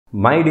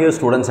My dear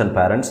students and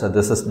parents,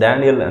 this is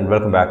Daniel and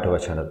welcome back to our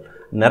channel.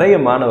 நிறைய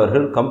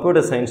மாணவர்கள்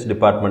computer science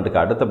டிபார்ட்மெண்ட்டுக்கு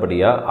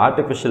அடுத்தபடியாக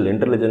artificial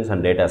intelligence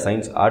and data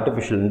science,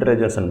 artificial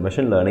intelligence and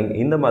machine learning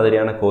இந்த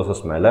மாதிரியான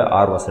courses மேலே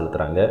ஆர்வம்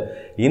செலுத்துகிறாங்க.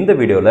 இந்த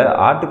வீடியோவில்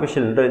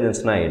ஆர்டிஃபிஷியல்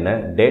இன்டெலிஜென்ஸ்னால் என்ன,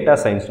 டேட்டா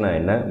சயின்ஸ்னால்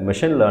என்ன,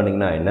 மெஷின்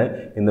லேர்னிங்னா என்ன,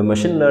 இந்த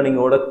மெஷின்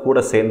லேர்னிங்கோட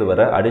கூட சேர்ந்து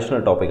வர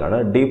அடிஷ்னல்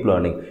டாப்பிக்கான டீப்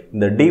லேர்னிங்,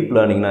 இந்த டீப்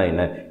லேர்னிங்னா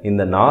என்ன,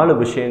 இந்த 4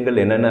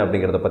 விஷயங்கள் என்னென்ன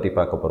அப்படிங்கிறத பற்றி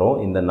பார்க்க போகிறோம்.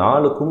 இந்த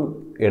 4க்கும்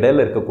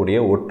இடையில இருக்கக்கூடிய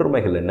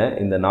ஒற்றுமைகள் என்ன,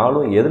 இந்த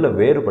 4ம் எதில்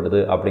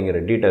வேறுபடுது அப்படிங்கிற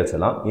டீட்டெயில்ஸ்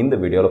எல்லாம் இந்த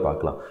வீடியோவில்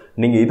பார்க்கலாம்.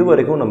 நீங்கள் இதுவரைக்கும்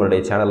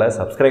நம்மளுடைய சேனலை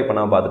சப்ஸ்கிரைப்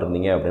பண்ணாமல் பார்த்துட்டு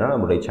இருந்தீங்க அப்படின்னா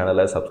நம்மளுடைய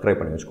சேனலை சப்ஸ்கிரைப்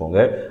பண்ணி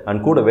வச்சுக்கோங்க.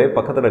 அண்ட் கூடவே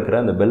பக்கத்தில் இருக்கிற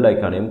அந்த பெல்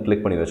ஐக்கானையும்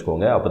கிளிக் பண்ணி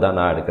வச்சுக்கோங்க. அப்போ தான்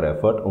நான் எடுக்கிற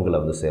எஃபர்ட் உங்களை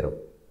வந்து சேரும்.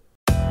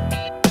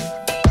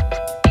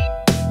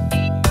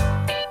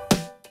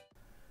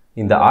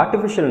 இந்த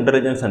artificial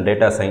intelligence and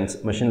data science,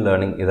 machine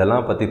learning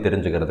இதெல்லாம் பற்றி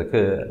தெரிஞ்சுக்கிறதுக்கு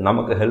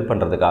நமக்கு ஹெல்ப்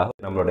பண்ணுறதுக்காக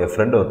நம்மளுடைய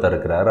ஃப்ரெண்டு ஒருத்தர்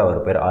இருக்கிறார். அவர்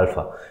பேர்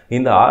ஆல்ஃபா.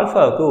 இந்த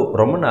ஆல்ஃபாவுக்கு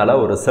ரொம்ப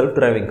நாளாக ஒரு செல்ஃப்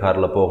டிரைவிங்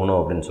காரில் போகணும்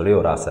அப்படின்னு சொல்லி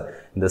ஒரு ஆசை.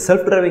 இந்த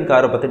செல்ஃப் டிரைவிங்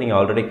காரை பற்றி நீங்கள்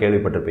ஆல்ரெடி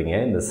கேள்விப்பட்டிருப்பீங்க.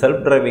 இந்த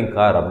செல்ஃப் டிரைவிங்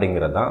கார்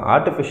அப்படிங்கிறது தான்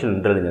artificial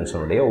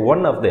இன்டெலிஜென்ஸுடைய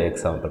one of the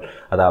example.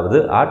 அதாவது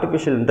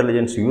ஆர்டிஃபிஷியல்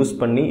இன்டெலிஜென்ஸ் யூஸ்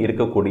பண்ணி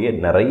இருக்கக்கூடிய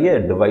நிறைய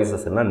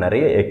டிவைசஸ் எல்லாம்,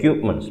 நிறைய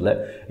எக்யூப்மெண்ட்ஸில்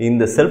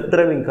இந்த செல்ஃப்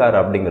டிரைவிங் கார்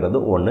அப்படிங்கிறது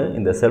ஒன்று.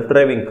 இந்த செல்ஃப்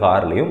டிரைவிங்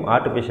கார்லேயும்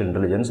ஆர்டிஃபிஷியல்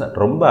இன்டெலிஜென்ஸ்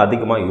ரொம்ப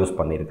அதிகமாக யூஸ்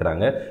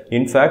பண்ணியிருக்கிறாங்க.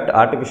 இன்ஃபேக்ட்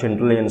ஆர்டிஃபிஷியல்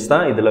இன்டெலிஜென்ஸ்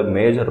தான் இதில்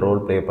மேஜர்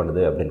ரோல் ப்ளே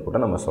பண்ணுது அப்படின்னு கூட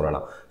நம்ம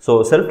சொல்லலாம். ஸோ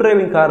செல்ஃப்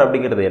டிரைவிங் கார்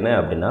அப்படிங்கிறது என்ன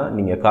அப்படின்னா,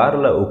 நீங்கள்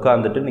காரில்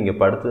உட்காந்துட்டு நீங்கள்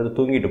படுத்து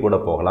தூங்கிட்டு கூட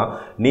போகலாம்.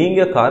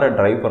 நீங்கள் காரை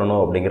டிரைவ்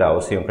பண்ணணும் அப்படிங்கிற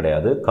அவசியம்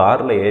கிடையாது.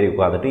 காரில் ஏறி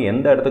உட்காந்துட்டு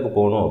எந்த இடத்துக்கு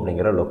போகணும்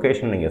அப்படிங்கிற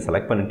லொக்கேஷன் நீங்கள்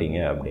செலக்ட் பண்ணிட்டீங்க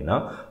அப்படின்னா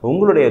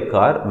உங்களுடைய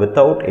கார்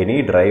வித்தவுட் எனி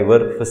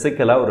டிரைவர்,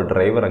 ஃபிசிக்கலாக ஒரு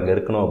டிரைவர் அங்கே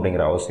இருக்கணும்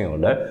அப்படிங்கிற அவசியம்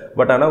இல்லை.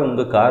 பட் ஆனால்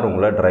உங்கள் கார்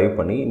உங்களை டிரைவ்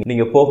பண்ணி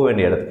நீங்கள் போக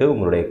வேண்டிய இடத்துக்கு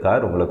உங்களுடைய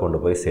கார் உங்களை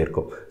கொண்டு போய்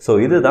சேர்க்கும். ஸோ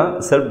இதுதான்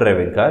செல்ஃப்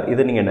டிரைவிங் கார்.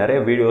 இது நீங்கள் நிறைய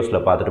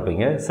வீடியோஸில்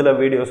பார்த்துருப்பீங்க. சில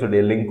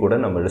வீடியோஸுடைய லிங்க் கூட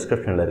நம்ம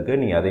டிஸ்கிரிப்ஷனில் இருக்குது,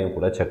 நீங்கள் அதையும்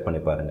கூட செக் பண்ணி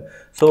பாருங்கள்.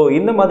 ஸோ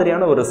இந்த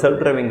மாதிரியான ஒரு செல்ஃப்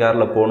டிரைவிங்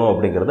காரில் போகணும்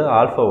அப்படிங்கிறது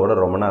ஆல்ஃபாவோட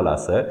ரொம்ப நாள்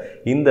ஆசை.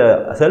 இந்த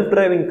செல்ஃப்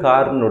டிரைவிங்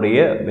காரினுடைய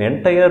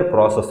என்டையர்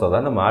ப்ராசஸை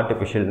தான் நம்ம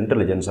ஆர்டிஃபிஷியல்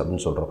இன்டெலிஜென்ஸ்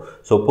அப்படின்னு சொல்கிறோம்.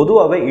 ஸோ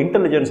பொதுவாகவே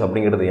இன்டெலிஜென்ஸ்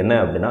அப்படிங்கிறது என்ன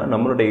அப்படின்னா,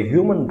 நம்மளுடைய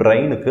ஹியூமன்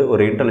பிரெயினுக்கு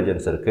ஒரு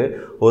இன்டெலிஜென்ஸ் இருக்குது,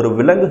 ஒரு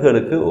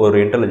விலங்குகளுக்கு ஒரு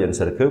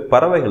இன்டெலிஜென்ஸ் இருக்குது,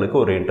 பறவைகளுக்கு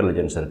ஒரு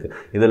இன்டெலிஜென்ஸ் இருக்குது.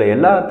 இதில்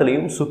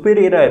எல்லாத்துலேயும்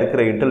சுப்பீரியராக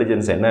இருக்கிற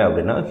இன்டெலிஜென்ஸ் என்ன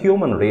அப்படின்னா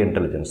ஹியூமனுடைய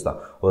இன்டெலிஜென்ஸ் தான்.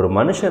 ஒரு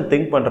மனுஷன்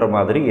திங்க் பண்ணுற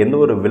மாதிரி எந்த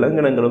ஒரு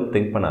விலங்கினங்களும்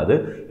திங்க் பண்ணாது,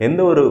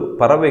 எந்த ஒரு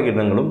பறவை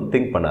இனங்களும்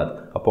திங்க் பண்ணாது.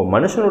 அப்போ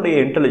மனுஷனுடைய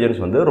இன்டெலிஜென்ஸ்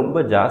வந்து ரொம்ப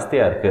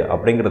ஜாஸ்தியாக இருக்குது.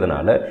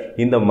 அப்படிங்கிறதுனால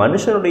இந்த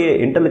மனுஷனுடைய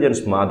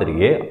இன்டெலிஜென்ஸ்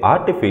மாதிரியே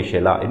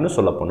ஆர்டிஃபிஷியலாக, இன்னும்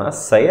சொல்லப்போனால்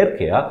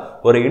செயற்கையாக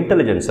ஒரு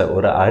இன்டெலிஜென்ஸை,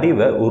 ஒரு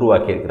அறிவை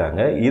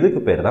உருவாக்கியிருக்கிறாங்க.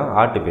 இதுக்கு பேர் தான்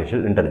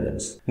ஆர்டிஃபிஷியல்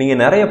இன்டெலிஜென்ஸ். நீங்கள்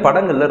நிறைய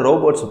படங்களில்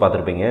ரோபோட்ஸ்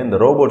பார்த்துருப்பீங்க. இந்த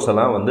ரோபோட்ஸ்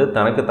எல்லாம் வந்து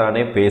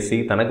தனக்குத்தானே பேசி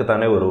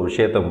தனக்குத்தானே ஒரு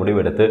விஷயத்தை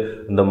முடிவெடுத்து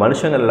இந்த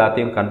மனுஷங்கள்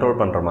எல்லாத்தையும் கண்ட்ரோல்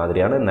பண்ணுற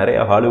மாதிரியான நிறைய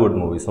ஹாலிவுட்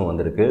மூவிஸும்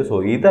வந்திருக்கு. ஸோ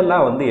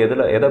இதெல்லாம் வந்து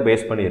எதை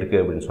பேஸ் பண்ணியிருக்கு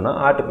அப்படின்னு சொன்னால்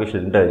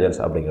ஆர்டிஃபிஷியல் இன்டெலிஜென்ஸ்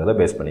அப்படிங்கிறத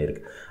பேஸ்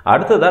பண்ணியிருக்கு.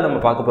 அடுத்ததாக நம்ம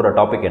பார்க்க போகிற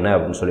டாபிக் என்ன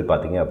அப்படின்னு சொல்லி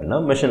பார்த்தீங்க அப்படின்னா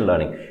மெஷின்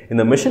லேர்னிங்.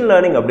 இந்த மெஷின்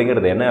லேர்னிங்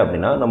அப்படிங்கிறது என்ன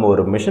அப்படின்னா, நம்ம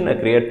ஒரு மிஷினை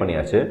கிரியேட்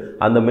பண்ணியாச்சு,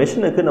 அந்த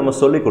மிஷினுக்கு நம்ம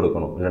சொல்லிக்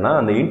கொடுக்கணும். இல்லைனா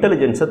அந்த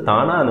இன்டெலிஜென்ஸை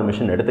தானாக அந்த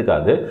மிஷின்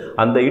எடுத்துக்காது.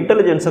 அந்த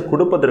இன்டெலிஜென்ஸை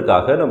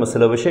கொடுப்பதற்காக நம்ம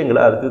சில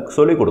விஷயங்களை அதுக்கு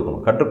சொல்லிக்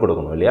கொடுக்கணும், கற்றுக்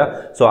கொடுக்கணும் இல்லையா?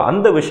 ஸோ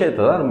அந்த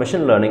விஷயத்தை தான்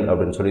மிஷின் லேர்னிங்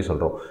அப்படின்னு சொல்லி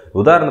சொல்கிறோம்.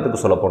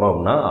 உதாரணத்துக்கு சொல்ல போனோம்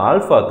அப்படின்னா,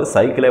 ஆல்ஃபாவுக்கு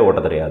சைக்கிளே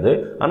ஓட்ட தெரியாது,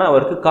 ஆனால்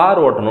அவருக்கு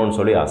கார் ஓட்டணும்னு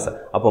சொல்லி ஆசை.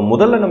 அப்போ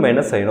முதல்ல நம்ம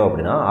என்ன செய்யணும்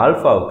அப்படின்னா,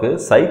 ஆல்ஃபாவுக்கு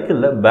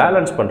சைக்கிளில்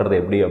பேலன்ஸ் பண்ணுறது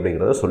எப்படி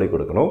அப்படிங்கிறத சொல்லிக்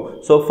கொடுக்கணும்.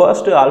 ஸோ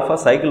ஃபர்ஸ்ட்டு ஆல்ஃபா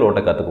சைக்கிள் ஓட்ட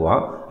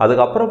கற்றுக்குவான்.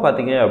 அதுக்கப்புறம்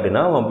பார்த்தீங்க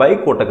அப்படின்னா அவன்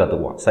பைக் ஓட்ட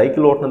கற்றுக்குவான்.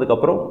 சைக்கிள்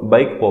ஓட்டினதுக்கப்புறம்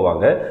பைக்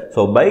போவாங்க.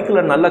 ஸோ பைக்கில்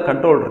நல்ல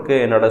கண்ட்ரோல் இருக்குது,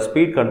 என்னோட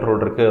ஸ்பீட்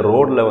கண்ட்ரோல் இருக்குது,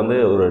 ரோடில் வந்து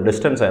ஒரு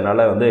டிஸ்டன்ஸ்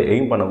என்னால் வந்து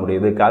எய்ம் பண்ண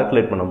முடியுது,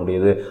 கால்குலேட் பண்ண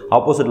முடியுது,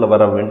 ஆப்போசிட்டில்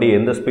வர வண்டி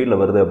எந்த ஸ்பீடில்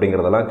வருது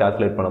அப்படிங்கிறதெல்லாம்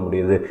கால்குலேட் பண்ண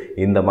முடியுது.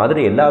 இந்த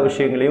மாதிரி எல்லா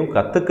விஷயங்களையும்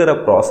கற்றுக்கிற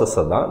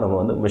ப்ராசஸை தான் நம்ம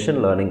வந்து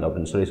மிஷின் லேர்னிங்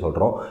அப்படின்னு சொல்லி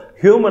சொல்கிறோம்.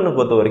 ஹியூமனை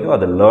பொறுத்த வரைக்கும்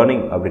அது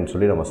லேர்னிங் அப்படின்னு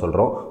சொல்லி நம்ம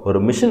சொல்கிறோம்.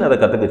 ஒரு மிஷின் அதை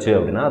கற்றுக்குச்சு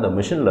அப்படின்னா அதை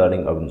மிஷின்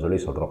லேர்னிங் அப்படின்னு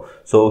சொல்லி சொல்கிறோம்.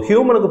 ஸோ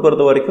ஹியூமனுக்கு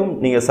பொறுத்த வரைக்கும்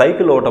நீங்கள்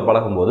சைக்கிள் ஓட்ட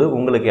பழகும்போது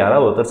உங்களுக்கு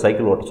யாராவது ஒருத்தர்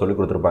சைக்கிள் ஓட்ட சொல்லி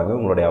கொடுத்துருப்பாங்க.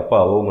 உங்களுடைய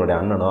அப்பாவோ, உங்களுடைய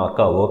அண்ணனோ,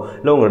 அக்காவோ,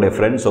 இல்லை உங்களுடைய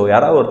ஃப்ரெண்ட்ஸோ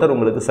யாராவது ஒருத்தர்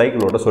உங்களுக்கு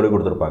சைக்கிள் ஓட்ட சொல்லி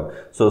கொடுத்துருப்பாங்க.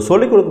 ஸோ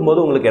சொல்லிக் கொடுக்கும்போது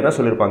உங்களுக்கு என்ன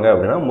சொல்லியிருப்பாங்க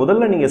அப்படின்னா,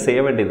 முதல்ல நீங்கள் செய்ய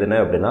வேண்டியது என்ன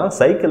அப்படின்னா,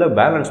 சைக்கிளை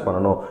பேலன்ஸ்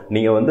பண்ணணும்.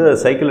 நீங்கள் வந்து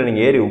சைக்கிளில்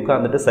நீங்கள் ஏறி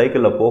உட்காந்துட்டு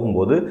சைக்கிளில்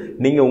போகும்போது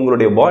நீங்கள்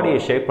உங்களுடைய பாடியை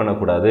ஷேக்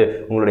பண்ணக்கூடாது.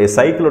 உங்களுடைய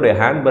சைக்கிளுடைய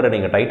ஹேண்ட் பேரை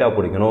நீங்கள் டைட்டாக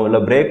பிடிக்கணும்,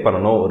 இல்லை பிரேக்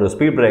பண்ணணும். ஒரு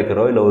ஸ்பீட்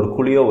பிரேக்கரோ இல்லை ஒரு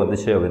குழியோ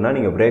வந்துச்சு அப்படின்னா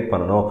நீங்கள் பிரேக்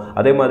பண்ணணும்.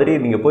 அதே மாதிரி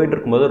நீங்கள் போயிட்டு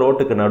இருக்கும்போது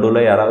ரோட்டுக்கு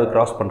நடுவில் யாராவது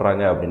கிராஸ்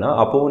பண்ணுறாங்க அப்படின்னா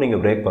அப்போவும்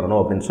நீங்கள் பிரேக் பண்ணணும்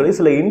அப்படின்னு சொல்லி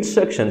சில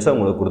இன்ஸ்ட்ரக்ஷன்ஸை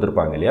உங்களுக்கு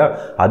கொடுத்துருப்பாங்க இல்லையா?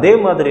 அதே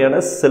மாதிரியான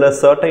சில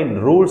சர்டைன்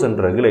ரூல்ஸ் அண்ட்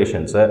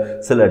ரெகுலேஷன்ஸை,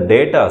 சில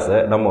டேட்டாஸை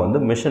நம்ம வந்து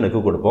மிஷினுக்கு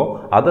கொடுப்போம்.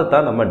 அதை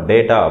தான் நம்ம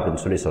டேட்டா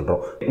அப்படின்னு சொல்லி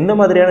சொல்கிறோம். இந்த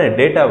மாதிரியான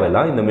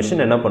டேட்டாவெல்லாம் இந்த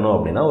மிஷின் என்ன பண்ணும்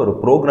அப்படின்னா, ஒரு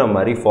ப்ரோக்ராம்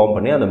மாதிரி ஃபார்ம்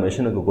பண்ணி அந்த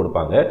மிஷினுக்கு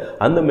கொடுப்பாங்க.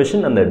 அந்த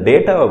மிஷின் அந்த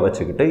டேட்டாவை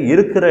வச்சுக்கிட்டு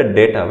இருக்கிற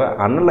டேட்டாவை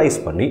அனலைஸ்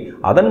பண்ணி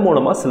அதன்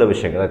மூலமாக சில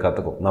விஷயங்களை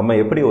கற்றுக்கும். நம்ம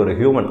எப்படி ஒரு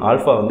ஹியூமன்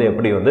ஆல்ஃபா வந்து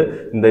எப்படி வந்து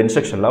இந்த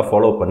இன்ஸ்ட்ரக்ஷன்லாம்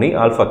ஃபாலோ பண்ணி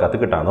ஆல்ஃபா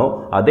கற்றுக்கிட்டானோ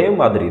அதே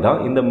மாதிரி தான்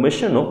இந்த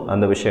மிஷினும்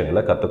அந்த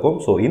விஷயங்களை கற்றுக்கும்.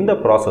 ஸோ இந்த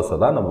ப்ராசஸை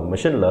தான் நம்ம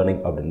மிஷின்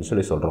லேர்னிங்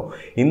அப்படின்னு சொல்கிறோம்.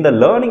 இந்த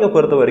லேர்னிங்கை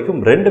பொறுத்த வரைக்கும்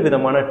 2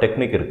 விதமான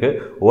டெக்னிக் இருக்குது.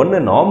 ஒன்று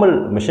நார்மல்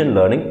மிஷின்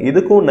லேர்னிங்,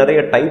 இதுக்கும் நிறைய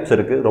டைப்ஸ்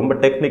இருக்குது. ரொம்ப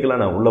டெக்னிக்கலாக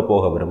நான் உள்ளே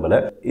போக விரும்பலை.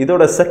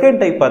 இதோட செகண்ட்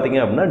டைப் பார்த்தீங்க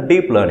அப்படின்னா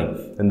டீப் லேர்னிங்.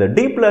 இந்த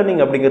டீப்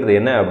லேர்னிங் அப்படிங்கிறது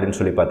என்ன அப்படின்னு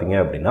சொல்லி பார்த்தீங்க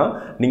அப்படின்னா,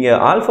 நீங்கள்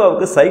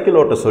ஆல்ஃபாவுக்கு சைக்கிள்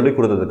ஓட்ட சொல்லிக்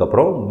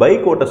கொடுத்ததுக்கப்புறம்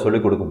பைக் ஓட்ட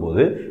சொல்லிக்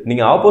கொடுக்கும்போது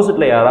நீங்கள்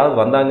ஆப்போசிட்டில் யாராவது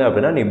வந்தாங்க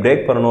அப்படின்னா நீ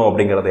பிரேக் பண்ணணும்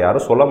அப்படிங்கிறத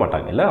யாரும் சொல்ல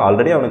மாட்டாங்க. இல்லை,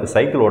 ஆல்ரெடி அவனுக்கு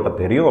சைக்கிள் ஓட்ட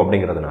தெரியும்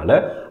அப்படிங்கிறதுனால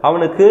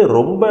அவனுக்கு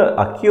ரொம்ப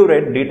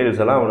அக்யூரேட்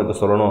டீட்டெயில்ஸ் எல்லாம் அவனுக்கு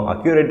சொல்லணும்,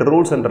 அக்யூரேட்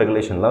ரூல்ஸ் அண்ட்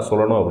ரெகுலேஷன்லாம்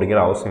சொல்லணும் அப்படிங்கிற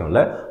அவசியம்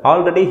இல்லை.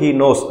 ஆல்ரெடி ஹீ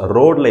நோஸ்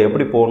ரோடில்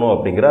எப்படி போகணும்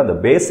அப்படிங்கிற அந்த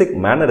பேசிக்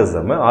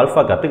மேனரிசம்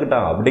ஆல்ஃபா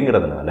கற்றுக்கிட்டான்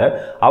அப்படிங்கிறதுனால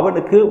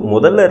அவனுக்கு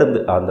முதல்ல இருந்து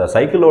அந்த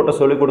சைக்கிள் ஓட்ட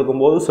சொல்லிக்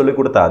கொடுக்கும்போது சொல்லிக்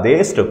கொடுத்த அதே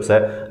ஸ்டெப்ஸை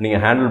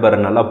நீங்கள் ஹேண்டில் பேரை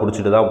நல்லா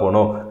பிடிச்சிட்டு தான்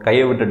போகணும்,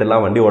 கையை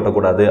விட்டுட்டுலாம் வண்டி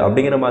ஓட்டக்கூடாது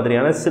அப்படிங்கிற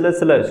மாதிரியான சில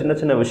சின்ன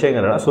சின்ன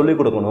விஷயங்கள்லாம் சொல்லிக்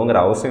கொடுக்கணுங்கிற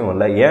அவசியம்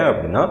இல்லை. ஏன்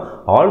அப்படின்னா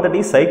ஆல்ரெடி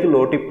சைக்கிள்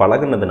ஓட்டி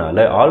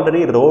பழகினதுனால,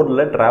 ஆல்ரெடி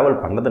ரோடில் ட்ராவல்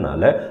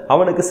பண்ணதுனால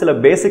அவனுக்கு சில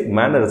பேசிக்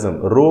மேனரிசம்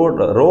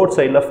ரோட்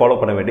சைடில் ஃபாலோ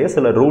பண்ண வேண்டிய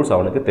சில ரூல்ஸ்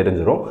அவனுக்கு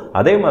தெரிஞ்சிடும்.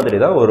 அதே மாதிரி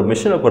தான் ஒரு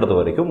மிஷினை பொறுத்த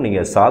வரைக்கும்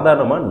நீங்கள்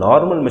சாதாரணமாக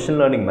நார்மல் மிஷின்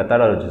லேர்னிங்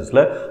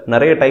மெத்தடாலஜிஸில்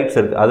நிறைய டைப்ஸ்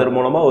இருக்குது. அதன்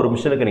மூலமாக ஒரு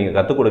மிஷினுக்கு நீங்கள்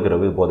கற்றுக்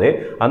கொடுக்குறது போதே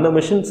அந்த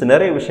மிஷின்ஸ்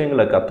நிறைய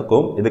விஷயங்களை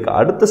கற்றுக்கும். இதுக்கு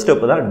அடுத்த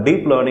ஸ்டெப் தான்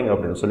டீப் லேர்னிங்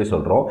அப்படின்னு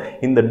சொல்கிறோம்.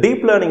 இந்த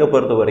டீப் லேர்னிங்கை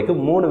பொறுத்த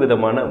வரைக்கும் 3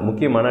 விதமான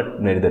முக்கியமான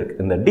இது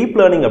இருக்குது. இந்த டீப்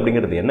லேர்னிங்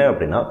அப்படிங்கிறது என்ன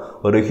அப்படின்னா,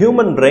 ஒரு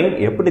ஹியூமன் பிரெயின்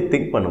எப்படி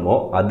திங்க் பண்ணுமோ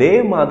அதே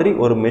மாதிரி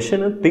ஒரு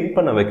மிஷினை திங்க்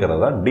பண்ண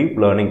வைக்கிறது தான் டீப்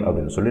லேர்னிங்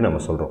அப்படின்னு சொல்லி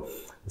நம்ம சொல்கிறோம்.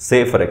 சே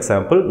ஃபார்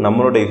எக்ஸாம்பிள்,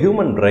 நம்மளுடைய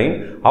ஹியூமன் பிரெயின்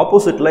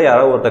ஆப்போசிட்டில்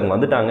யாராவது ஒருத்தங்க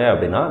வந்துட்டாங்க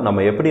அப்படின்னா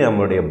நம்ம எப்படி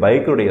நம்மளுடைய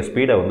பைக்குடைய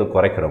ஸ்பீடை வந்து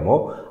குறைக்கிறோமோ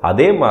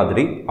அதே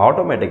மாதிரி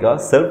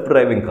ஆட்டோமேட்டிக்காக செல்ஃப்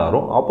டிரைவிங்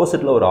காரும்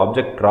ஆப்போசிட்டில் ஒரு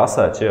ஆப்ஜெக்ட் கிராஸ்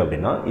ஆச்சு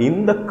அப்படின்னா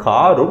இந்த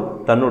காரும்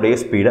தன்னுடைய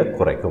ஸ்பீடை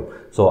குறைக்கும்.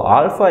 ஸோ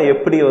ஆல்ஃபா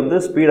எப்படி வந்து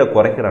ஸ்பீடை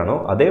குறைக்கிறானோ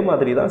அதே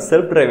மாதிரி தான்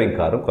செல்ஃப் டிரைவிங்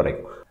காரும்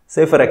குறைக்கும்.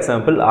 சே ஃபார்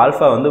எக்ஸாம்பிள்,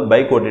 ஆல்ஃபா வந்து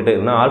பைக் ஓட்டிட்டு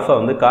இல்லைனா ஆல்ஃபா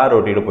வந்து கார்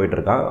ஓட்டிட்டு போயிட்டு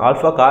இருக்கான்.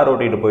 ஆல்ஃபா கார்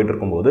ஓட்டிட்டு போயிட்டு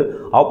இருக்கும்போது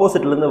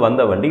ஆப்போசிட்லேருந்து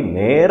வந்த வண்டி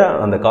நேராக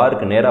அந்த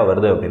காருக்கு நேராக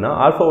வருது அப்படின்னா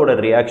ஆல்ஃபாவோட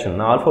ரியாக்ஷன்,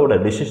 ஆல்ஃபாவோட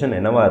டிசிஷன்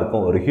என்னவா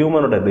இருக்கும், ஒரு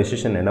ஹியூமனோட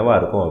டிசிஷன் என்னவா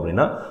இருக்கும்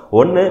அப்படின்னா,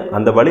 ஒன்று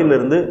அந்த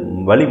வழியிலிருந்து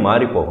வழி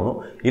மாறி போகணும்,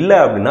 இல்லை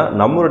அப்படின்னா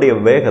நம்மளுடைய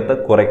வேகத்தை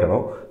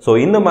குறைக்கணும். ஸோ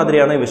இந்த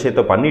மாதிரியான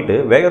விஷயத்தை பண்ணிட்டு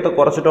வேகத்தை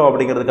குறைச்சிட்டோம்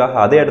அப்படிங்கிறதுக்காக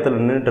அதே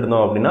இடத்துல நின்றுட்டு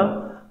இருந்தோம் அப்படின்னா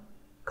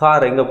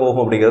கார் எங்கே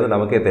போகும் அப்படிங்கிறது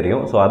நமக்கே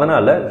தெரியும். ஸோ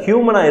அதனால்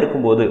ஹியூமனாக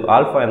இருக்கும்போது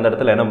ஆல்ஃபா இந்த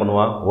இடத்துல என்ன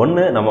பண்ணுவான்,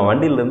 ஒன்று நம்ம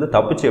வண்டியிலேருந்து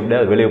தப்பிச்சு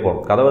எப்படியாவது வெளியே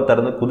போகணும், கதவை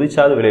திறந்து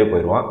குதிச்சாவது வெளியே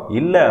போயிடுவான்,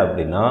 இல்லை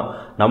அப்படின்னா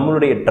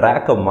நம்மளுடைய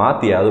ட்ராக்கை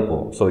மாற்றியாவது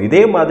போகும். ஸோ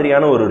இதே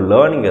மாதிரியான ஒரு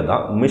லேர்னிங்கை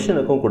தான்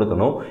மிஷினுக்கும்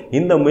கொடுக்கணும்.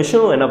 இந்த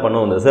மிஷினும் என்ன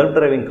பண்ணும், இந்த செல்ஃப்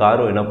டிரைவிங்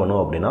காரும் என்ன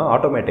பண்ணும் அப்படின்னா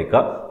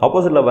ஆட்டோமேட்டிக்காக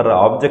ஆப்போசிட்டில் வர்ற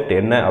ஆப்ஜெக்ட்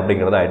என்ன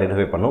அப்படிங்கிறத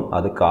ஐடென்டிஃபை பண்ணும்.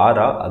 அது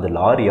காரா, அது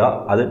லாரியா,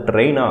 அது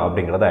ட்ரெயினா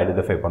அப்படிங்கிறத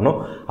ஐடென்டிஃபை பண்ணும்.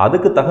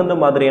 அதுக்கு தகுந்த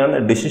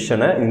மாதிரியான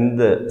டிசிஷனை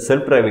இந்த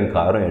செல்ஃப் டிரைவிங்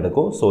காரும்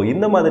எடுக்கும். ஸோ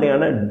இந்த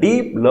மாதிரியான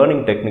டீப்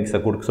லேர்னிங் டெக்னிக்ஸை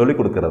சொல்லிக்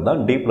கொடுக்கறது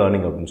தான் டீப்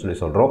லேர்னிங் அப்படின்னு சொல்லி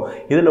சொல்கிறோம்.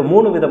 இதில்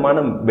 3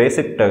 விதமான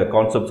பேசிக்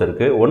கான்செப்ட்ஸ்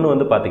இருக்குது. ஒன்று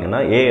வந்து பார்த்தீங்கன்னா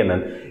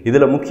ஏஎன்என்.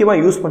 இதில்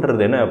முக்கியமாக யூஸ்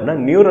பண்ணுறது என்ன அப்படின்னா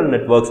நியூரல்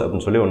நெட்வொர்க்ஸ்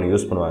அப்படின்னு சொல்லி ஒன்று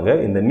யூஸ் பண்ணுவாங்க.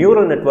 இந்த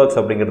நியூரல் நெட்வொர்க்ஸ்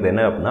அப்படிங்கிறது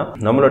என்ன அப்படின்னா,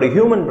 நம்மளோட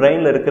ஹியூமன்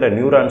பிரெயினில் இருக்கிற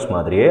நியூரான்ஸ்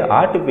மாதிரியே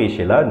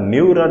ஆர்டிஃபிஷியலாக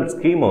நியூரல்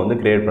ஸ்கீமை வந்து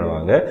கிரியேட்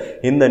பண்ணுவாங்க.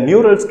 இந்த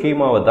நியூரல்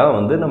ஸ்கீமாவை தான்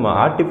வந்து நம்ம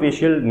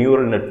ஆர்டிஃபிஷியல்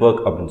நியூரல்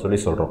நெட்வொர்க் அப்படின்னு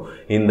சொல்லி சொல்கிறோம்.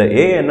 இந்த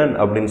ஏஎன்என்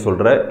அப்படின்னு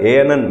சொல்கிற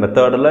ஏஎன்என்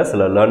மெத்தடில்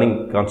சில லேர்னிங்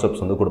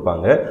கான்செப்ட்ஸ் வந்து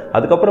கொடுப்பாங்க.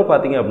 அதுக்கப்புறம்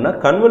பார்த்தீங்க அப்படின்னா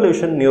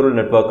கன்வல்யூஷன் நியூரல்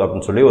நெட்வொர்க்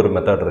அப்படின்னு சொல்லி ஒரு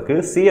மெத்தட்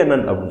இருக்குது,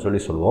 சிஎன்என் அப்படின்னு சொல்லி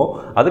சொல்லுவோம்.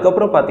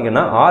 அதுக்கப்புறம்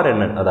பார்த்தீங்கன்னா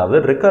ஆர்என்என், அதாவது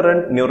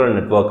ரிகரண்ட் நியூரல்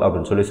நெட்வொர்க்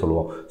அப்படின்னு சொல்லி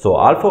சொல்லுவோம். ஸோ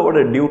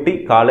ஆல்ஃபாவோட டியூட்டி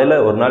காலையில்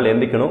ஒரு நாள்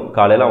எந்திக்கணும்,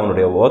 காலையில்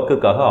அவனுடைய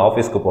ஒர்க்குக்காக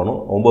ஆஃபீஸ்க்கு போகணும்,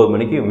 9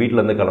 மணிக்கு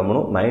வீட்டிலேருந்து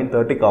கிளம்பணும்,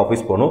 9:30க்கு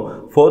ஆஃபீஸ் போகணும்,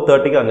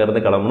 4:30க்கு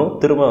அங்கேருந்து கிளம்பணும்,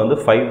 திரும்ப வந்து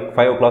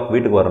 5 o'clock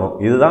வீட்டுக்கு வரணும்.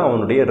 இதுதான்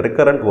அவனுடைய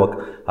ரிகரண்ட் ஒர்க்.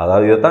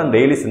 அதாவது இதை தான்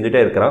டெய்லி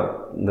செஞ்சுட்டே இருக்கிறான்.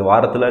 இந்த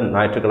வாரத்தில்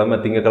ஞாயிற்றுக்கிழமை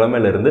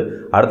திங்கக்கிழமையிலிருந்து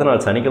அடுத்த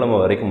நாள் சனிக்கிழமை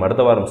வரைக்கும்,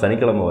 அடுத்த வாரம்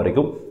சனிக்கிழமை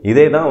வரைக்கும்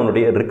இதே தான்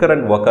அவனுடைய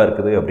ரிகரண்ட் ஒர்க்காக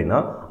இருக்குது. அப்படின்னா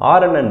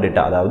ஆர்என்என்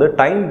டேட்டா, அதாவது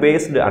டைம்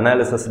பேஸ்டு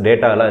அனாலிசிஸ்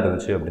டேட்டாலாம்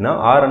இருந்துச்சு அப்படின்னா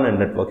ஆர்என்என்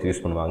நெட்வொர்க்ஸ்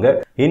யூஸ் பண்ணுவாங்க.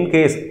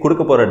 இன்கேஸ்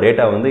கொடுக்க போகிற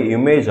டேட்டா வந்து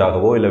இமேஜ்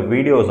ஆகவோ இல்லை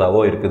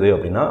வீடியோஸாகவோ இருக்குது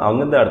அப்படின்னா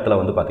அந்த இடத்துல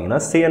வந்து பார்த்தீங்கன்னா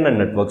சிஎன்என்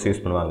நெட்வொர்க்ஸ்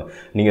யூஸ் பண்ணுவாங்க.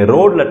 நீங்கள்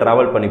ரோடில்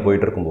ட்ராவல் பண்ணி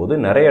போயிட்டு இருக்கும்போது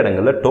நிறைய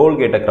இடங்களில்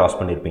டோல்கேட்டை கிராஸ்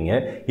பண்ணியிருப்பீங்க.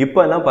 இப்போ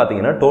எல்லாம்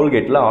பார்த்தீங்கன்னா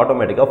டோல்கேட்டில்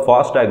ஆட்டோமேட்டிக்காக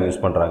ஃபாஸ்டாக்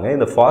யூஸ் பண்ணுறாங்க.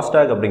 இந்த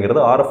ஃபாஸ்டாக்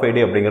அப்படிங்கிறது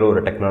ஆர்எஃப்ஐடி அப்படிங்கிற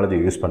ஒரு டெக்னாலஜி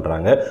யூஸ்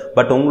பண்ணுறாங்க.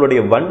 பட் உங்களுடைய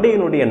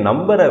வண்டியினுடைய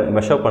நம்பரை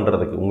மெஷர்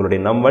பண்ணுறதுக்கு, உங்களுடைய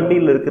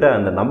வண்டியில் இருக்கிற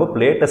அந்த நம்பர்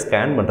பிளேட்டை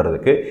ஸ்கேன்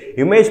பண்ணுறதுக்கு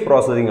இமேஜ்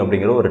ப்ராசஸிங்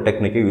அப்படிங்கிற ஒரு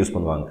டெக்னிக்கை யூஸ்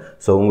பண்ணுவாங்க.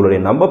 ஸோ உங்களுடைய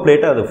நம்பர்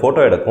பிளேட்டை அது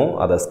ஃபோட்டோ எடுக்கும்,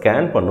 அதை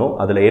ஸ்கேன் பண்ணும்,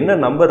 அதில் என்ன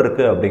நம்பர்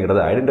இருக்குது அப்படிங்கிறத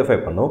ஐடென்டிஃபை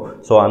பண்ணும்.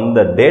 ஸோ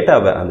அந்த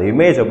டேட்டாவை, அந்த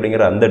இமேஜ்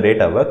அப்படிங்கிற அந்த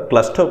டேட்டாவை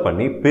கிளஸ்டர்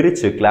பண்ணி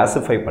பிரித்து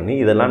கிளாஸிஃபை பண்ணி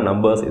இதெல்லாம்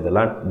நம்பர்ஸ்,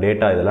 இதெல்லாம்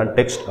டேட்டா, இதெல்லாம்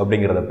டெக்ஸ்ட்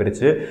அப்படிங்கிறத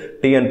பிரித்து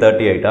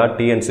TN38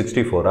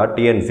 TN64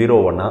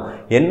 TN01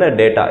 என்ன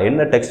டேட்டா,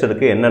 என்ன டெக்ஸ்ட்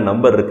இருக்குது, என்ன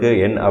நம்பர் இருக்குது,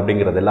 என்ன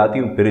அப்படிங்கிறது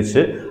எல்லாத்தையும்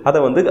பிரித்து அதை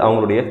வந்து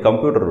அவங்களுடைய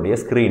கம்ப்யூட்டருடைய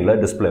ஸ்க்ரீனில்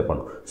டிஸ்பிளே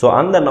பண்ணும். ஸோ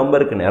அந்த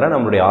நம்பருக்கு நேராக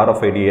நம்மளுடைய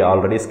RFID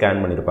ஆல்ரெடி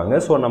ஸ்கேன் பண்ணியிருப்பாங்க.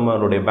 ஸோ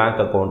நம்மளுடைய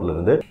பேங்க்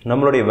அக்கௌண்ட்லேருந்து,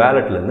 நம்மளுடைய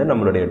வேலெட்லேருந்து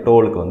நம்மளுடைய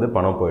டோலுக்கு வந்து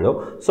பணம் போயிடும்.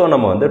 ஸோ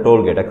நம்ம வந்து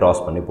டோல்கேட்டை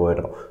கிராஸ் பண்ணி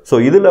போயிடுறோம். ஸோ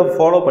இதில்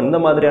ஃபாலோ பண்ணி இந்த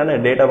மாதிரியான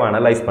டேட்டாவை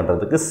அனலைஸ் அனலைஸ்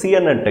பண்ணுறதுக்கு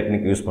CNN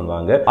டெக்னிக் யூஸ்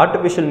பண்ணுவாங்க.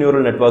 ஆர்டிஃபிஷியல்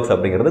நியூரல் நெட்வொர்க்ஸ்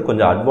அப்படிங்கிறது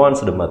கொஞ்சம்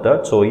அட்வான்ஸ்டு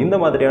மெத்தட். ஸோ இந்த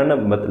மாதிரியான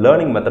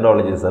லேர்னிங்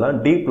மெத்தடாலஜிஸ் எல்லாம்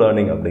டீப்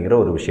லேர்னிங் அப்படிங்கிற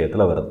ஒரு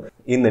விஷயத்தில் வருது.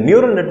 இந்த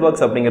நியூரல்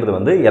நெட்வொர்க்ஸ் அப்படிங்கிறது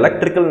வந்து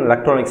electrical and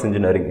electronics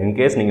engineering,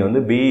 in case நீங்கள்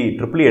வந்து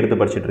BEE எடுத்து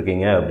படிச்சுட்டு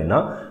இருக்கீங்க அப்படின்னா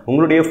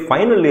உங்களுடைய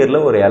ஃபைனல் இயரில்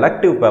ஒரு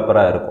எலக்டிவ்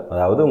பேப்பராக இருக்கும்.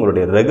 அதாவது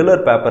உங்களுடைய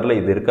ரெகுலர் பேப்பரில்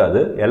இது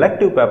இருக்காது,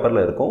 எலக்டிவ்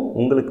பேப்பரில் இருக்கும்.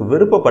 உங்களுக்கு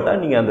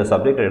விருப்பப்பட்டால் நீங்கள் அந்த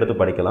சப்ஜெக்டை எடுத்து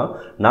படிக்கலாம்.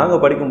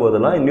 நாங்கள்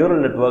படிக்கும்போதெல்லாம்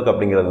நியூரல் நெட்வொர்க்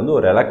அப்படிங்கிறது வந்து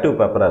ஒரு எலக்டிவ்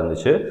பேப்பராக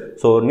இருந்துச்சு.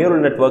 ஸோ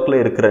நியூரல் நெட்வொர்க்கில்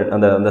இருக்கிற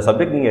அந்த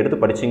சப்ஜெக்ட் நீங்கள் எடுத்து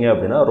படிச்சிங்க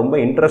அப்படின்னா ரொம்ப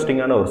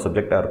இன்ட்ரெஸ்டிங்கான ஒரு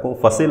சப்ஜெக்டாக இருக்கும்.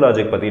 ஃபஸி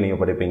லாஜிக் பற்றி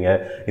நீங்கள் படிப்பீங்க,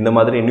 இந்த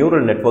மாதிரி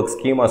நியூரல் நெட்வொர்க்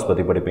ஸ்கீமாஸ்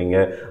பற்றி படிப்பீங்க,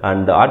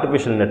 அண்ட்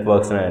ஆர்டிஃபிஷியல்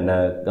நெட்வொர்க்ஸ்னா என்ன,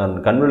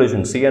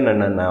 கன்வல்யூஷன் CNN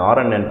என்ன,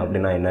 RNN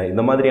அப்படின்னா என்ன,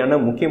 இந்த மாதிரியான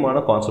முக்கியமான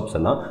கான்செப்ட்ஸ்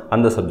எல்லாம்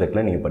அந்த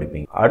சப்ஜெக்ட்ல நீங்க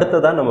படிப்பீங்க.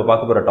 அடுத்ததான் நம்ம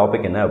பார்க்க போற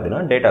டாபிக் என்ன அப்படின்னா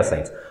டேட்டா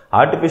சயின்ஸ்.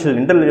 ஆர்டிஃபிஷியல்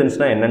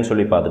இன்டெலிஜென்ஸ்னா என்னன்னு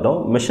சொல்லி பார்த்துட்டோம்,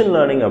 மிஷின்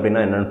லேர்னிங்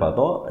அப்படின்னா என்னன்னு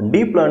பார்த்தோம்,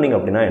 டீப் லேர்னிங்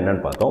அப்படின்னா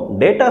என்னன்னு பார்த்தோம்.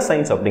 டேட்டா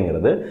சயின்ஸ்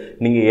அப்படிங்கிறது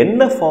நீங்க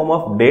என்ன ஃபார்ம்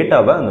ஆஃப்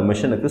டேட்டாவை அந்த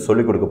மிஷினுக்கு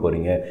சொல்லிக் கொடுக்க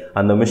போறீங்க,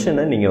 அந்த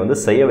மிஷினை நீங்க வந்து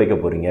செய்ய வைக்க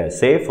போறீங்க.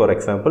 சே ஃபார்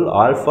எக்ஸாம்பிள்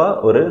ஆல்ஃபா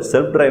ஒரு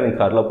செல்ஃப் டிரைவிங்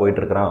கார்ல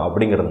போயிட்டு இருக்கிறான்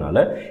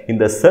அப்படிங்கிறதுனால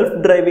இந்த செல்ஃப்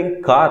டிரைவிங்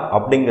கார்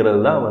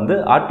அப்படிங்கிறது தான் வந்து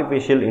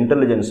ஆர்டிஃபிஷியல்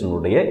இன்டெலிஜென்ஸ்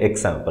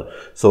எக்ஸாம்பிள்.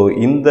 ஸோ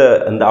இந்த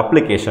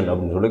அப்ளிகேஷன்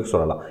அப்படின்னு சொல்லி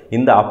சொல்லலாம்.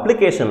 இந்த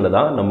அப்ளிகேஷனில்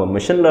தான் நம்ம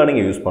மிஷின்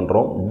லேர்னிங்கை யூஸ்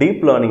பண்ணுறோம்,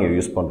 டீப் லேர்னிங்கை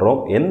யூஸ் பண்ணுறோம்.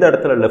 எந்த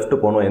இடத்துல லெஃப்ட்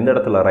போகணும், எந்த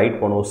இடத்துல ரைட்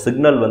போகணும்,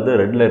 சிக்னல் வந்து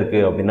ரெட்டில்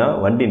இருக்குது அப்படின்னா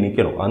வண்டி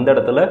நிற்கணும், அந்த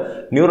இடத்துல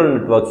neural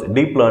networks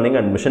deep learning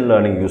and machine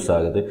learning use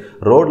ஆகுது.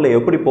 ரோட்டில்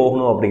எப்படி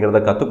போகணும்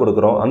அப்படிங்கிறத கற்றுக்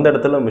கொடுக்குறோம், அந்த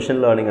இடத்துல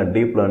machine learning and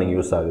deep learning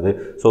use ஆகுது.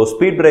 ஸோ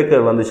ஸ்பீட்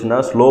பிரேக்கர் வந்துச்சுன்னா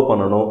ஸ்லோ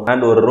பண்ணணும்,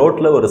 அண்ட் ஒரு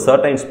ரோட்டில் ஒரு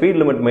சர்டைன்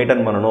ஸ்பீட் லிமிட்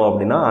மெயின்டைன் பண்ணணும்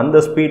அப்படின்னா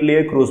அந்த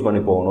ஸ்பீட்லேயே க்ரூஸ்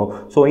பண்ணி போகணும்.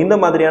 ஸோ இந்த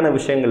மாதிரியான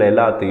விஷயங்கள்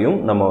எல்லாத்தையும்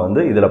நம்ம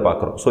வந்து இதில்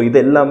பார்க்குறோம். ஸோ இது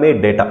எல்லாமே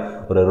டேட்டா.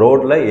 ஒரு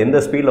ரோட்டில் எந்த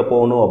ஸ்பீடில்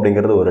போகணும்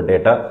அப்படிங்கிறது ஒரு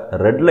டேட்டா,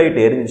 ரெட் லைட்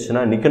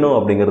எரிஞ்சிச்சுன்னா நிற்கணும்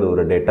அப்படிங்கிறது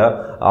ஒரு டேட்டா,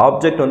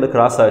 ஆப்ஜெக்ட் வந்து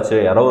கிராஸ் ஆச்சு,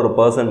 யாரோ ஒரு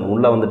பர்சன்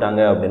உள்ளே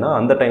வந்துட்டாங்க அப்படின்னா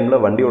அந்த டைமில்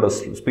வண்டியோட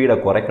ஸ்பீடை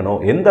குறைக்கணும்,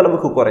 எந்த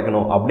அளவுக்கு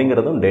குறைக்கணும்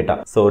அப்படிங்கிறதும் data.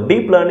 So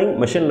deep learning,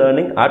 machine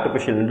learning,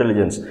 artificial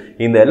intelligence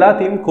இந்த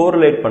எல்லாத்தையும்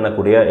கோரிலேட்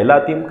பண்ணக்கூடிய,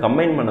 எல்லாத்தையும்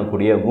கம்பைன்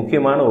பண்ணக்கூடிய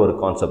முக்கியமான ஒரு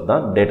கான்செப்ட்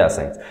தான் டேட்டா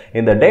சயின்ஸ்.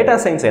 இந்த டேட்டா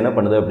சயின்ஸ் என்ன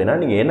பண்ணுது அப்படின்னா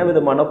நீங்கள் என்ன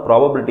விதமான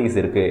ப்ராபபிலிட்டிஸ்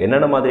இருக்குது,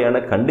 என்னென்ன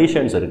மாதிரியான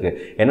கண்டிஷன்ஸ் இருக்குது,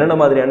 என்னென்ன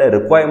மாதிரியான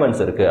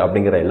ரிக்வயர்மெண்ட்ஸ் இருக்குது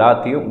அப்படிங்கிற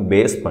எல்லாத்தையும்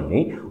பேஸ் பண்ணி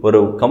ஒரு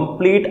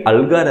கம்ப்ளீட்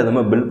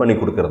அல்காரிதமை பில்ட் பண்ணி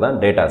கொடுக்கறது தான்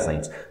டேட்டா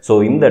சயின்ஸ். ஸோ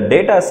இந்த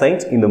டேட்டா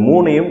சயின்ஸ் இந்த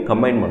மூணையும்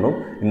கம்பைன் பண்ணும்.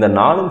 இந்த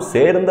நாலும்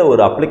சேர்ந்த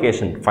ஒரு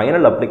அப்ளிகேஷன்,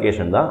 ஃபைனல்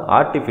அப்ளிகேஷன் தான்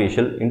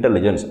ஆர்டிஃபிஷியல்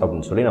இன்டெலிஜென்ஸ்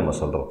அப்படின்னு சொல்லி நம்ம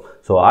சொல்கிறோம்.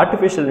 ஸோ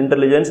ஆர்டிஃபிஷியல்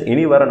இன்டெலிஜென்ஸ்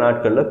இனி வர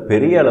நாட்களில்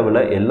பெரிய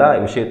அளவில் எல்லா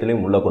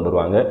விஷயத்திலையும் உள்ளே கொண்டு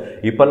வருவாங்க.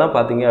 இப்போல்லாம்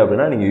பார்த்தீங்க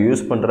அப்படின்னா நீங்கள்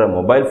யூஸ் பண்ணுற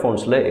மொபைல்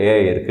ஃபோன்ஸில்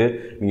AI இருக்குது,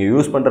 நீங்கள்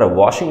யூஸ் பண்ணுற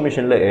வாஷிங்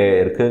மிஷினில் AI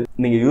இருக்குது,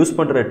 நீங்கள் யூஸ்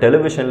பண்ணுற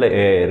டெலிவிஷனில்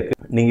AI இருக்குது,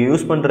 நீங்கள்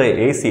யூஸ் பண்ணுற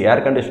AC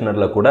ஏர்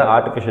கண்டிஷனரில் கூட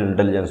ஆர்டிஃபிஷியல்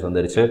இன்டெலிஜென்ஸ்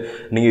வந்துருச்சு.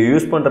 நீங்கள்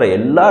யூஸ் பண்ணுற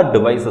எல்லா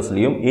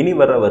டிவைசஸ்லையும் இனி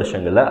வர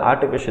வருஷங்களில்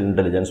ஆர்டிஃபிஷியல்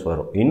இன்டெலிஜென்ஸ்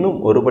வரும். இன்னும்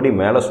ஒருபடி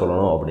மேலே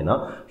சொல்லணும் அப்படின்னா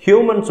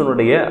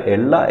ஹியூமன்ஸுடைய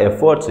எல்லா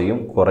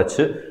எஃபர்ட்ஸையும்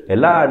குறைச்சி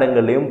எல்லா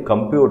இடங்கள்லையும்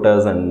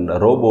கம்ப்யூட்டர்ஸ் அண்ட்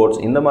ரோபோட்ஸ்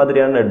இந்த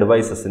மாதிரியான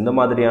டிவைசஸ், இந்த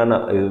மாதிரியான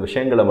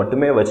விஷயங்களை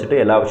மட்டுமே வச்சுட்டு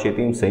எல்லா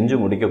விஷயத்தையும் செஞ்சு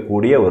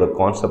முடிக்கக்கூடிய ஒரு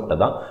கான்செப்டை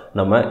தான்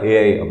நம்ம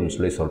AI அப்படின்னு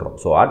சொல்லி சொல்கிறோம்.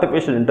 ஸோ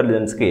ஆர்டிஃபிஷியல்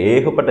இன்டெலிஜென்ஸ்க்கு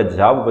ஏகப்பட்ட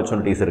ஜாப்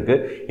ஆப்பர்ச்சுனிட்டிஸ் இருக்குது.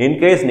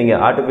 இன்கேஸ்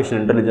நீங்கள்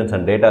artificial intelligence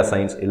and data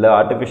science இல்லை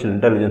artificial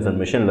intelligence and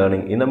machine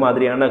learning இந்த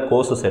மாதிரியான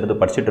கோர்சஸ் எடுத்து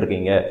படிச்சுட்டு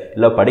இருக்கீங்க,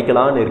 இல்லை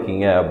படிக்கலான்னு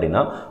இருக்கீங்க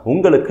அப்படின்னா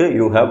உங்களுக்கு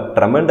யூ ஹேவ்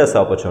ட்ரெமெண்டஸ்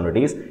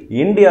ஆப்பர்ச்சுனிட்டிஸ்.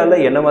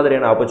 இந்தியாவில் என்ன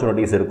மாதிரியான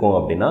ஆப்பர்ச்சுனிட்டிஸ் இருக்கும்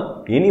அப்படின்னா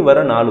இனி வர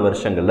 4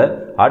 வருஷங்களில்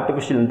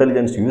ஆர்டிஃபிஷியல்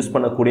இன்டெலிஜென்ஸ் யூஸ்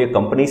பண்ணக்கூடிய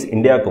கம்பெனிஸ்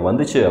இந்தியாவுக்கு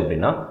வந்துச்சு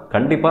அப்படின்னா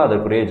கண்டிப்பாக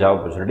அதற்குரிய ஜாப்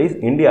ஆப்பர்ச்சுனிட்டிஸ்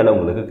இந்தியாவில்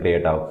உங்களுக்கு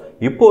கிரியேட் ஆகும்.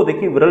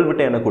 இப்போதைக்கு விரல்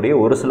விட்டு எண்ணக்கூடிய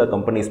ஒரு சில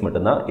கம்பெனிஸ்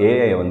மட்டும்தான்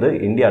AI வந்து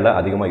இந்தியாவில்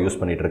அதிகமாக யூஸ்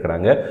பண்ணிட்டு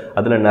இருக்கிறாங்க.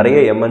 அதில் நிறைய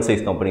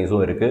MNCs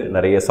கம்பெனிஸும் இருக்குது,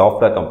 நிறைய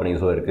சாஃப்ட்வேர்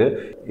கம்பெனிஸும் இருக்குது.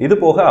 இது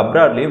போக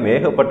அப்ராட்லேயும்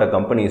ஏகப்பட்ட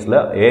கம்பெனிஸில்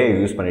AI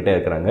யூஸ் பண்ணிகிட்டே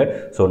இருக்கிறாங்க.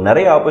 ஸோ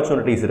நிறைய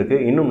ஆப்பர்ச்சுனிட்டிஸ்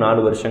இருக்குது. இன்னும்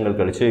 4 வருஷங்கள்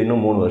கழிச்சு,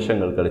 இன்னும் 3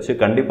 வருஷங்கள் கழிச்சு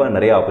கண்டிப்பாக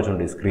நிறைய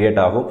ஆப்பர்ச்சுனிட்டிஸ்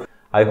கிரியேட் ஆகும்.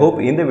 ஐ ஹோப்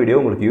இந்த வீடியோ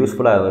உங்களுக்கு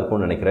யூஸ்ஃபுல்லாக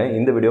இருக்கும்னு நினைக்கிறேன்.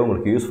 இந்த வீடியோ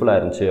உங்களுக்கு யூஸ்ஃபுல்லாக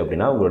இருந்துச்சு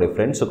அப்படின்னா உங்களுடைய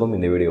ஃப்ரெண்ட்ஸுக்கும்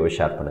இந்த வீடியோவை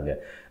ஷேர் பண்ணுங்கள்.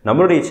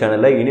 நம்மளுடைய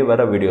சேனலில் இனி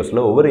வர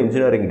வீடியோஸில் ஒவ்வொரு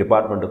இன்ஜினியரிங்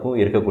டிபார்ட்மெண்ட்டுக்கும்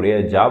இருக்கக்கூடிய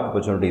ஜாப்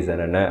ஆப்பர்ச்சுனிட்டிஸ்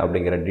என்னென்ன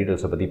அப்படிங்கிற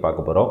டீட்டெயில்ஸை பற்றி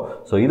பார்க்க போகிறோம்.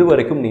 ஸோ இது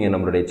வரைக்கும் நீங்கள்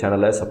நம்மளுடைய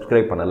சேனலை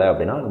சப்ஸ்கிரைப் பண்ணலை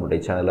அப்படின்னா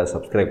நம்மளுடைய சேனலை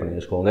சப்ஸ்கிரைப் பண்ணி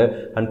வச்சுக்கோங்க.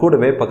 அண்ட்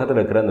கூடவே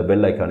பக்கத்தில் இருக்கிற அந்த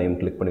பெல் ஐக்கானையும்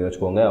கிளிக் பண்ணி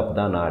வச்சுக்கோங்க. அப்போ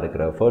தான் நான்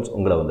எடுக்கிற எஃபர்ட்ஸ்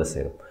உங்களை வந்து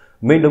சேரும்.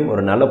 மீண்டும்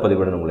ஒரு நல்ல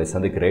பதிவுடன் உங்களை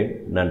சந்திக்கிறேன்.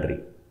 நன்றி.